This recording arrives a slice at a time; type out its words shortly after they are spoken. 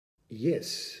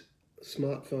Yes,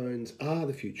 smartphones are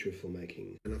the future of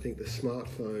filmmaking, and I think the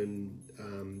smartphone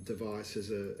device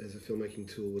as a filmmaking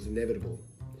tool was inevitable,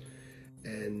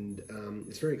 and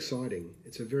it's very exciting.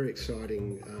 It's a very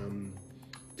exciting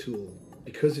tool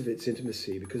because of its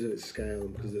intimacy, because of its scale,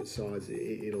 and because of its size.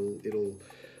 It'll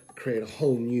create a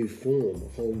whole new form,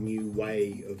 a whole new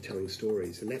way of telling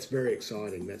stories, and that's very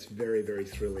exciting. That's very, very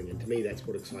thrilling, and to me, that's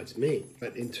what excites me.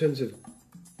 But in terms of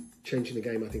changing the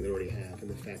game, I think they already have, and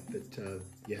the fact that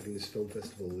you're having this film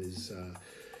festival is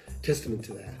testament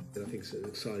to that. And I think it's an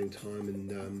exciting time,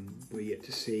 and we're yet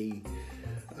to see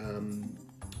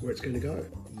where it's going to go.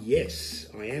 Yes,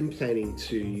 I am planning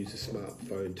to use a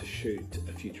smartphone to shoot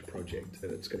a future project,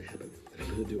 and it's going to happen. I'm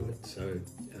going to do it, so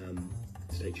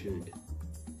stay tuned.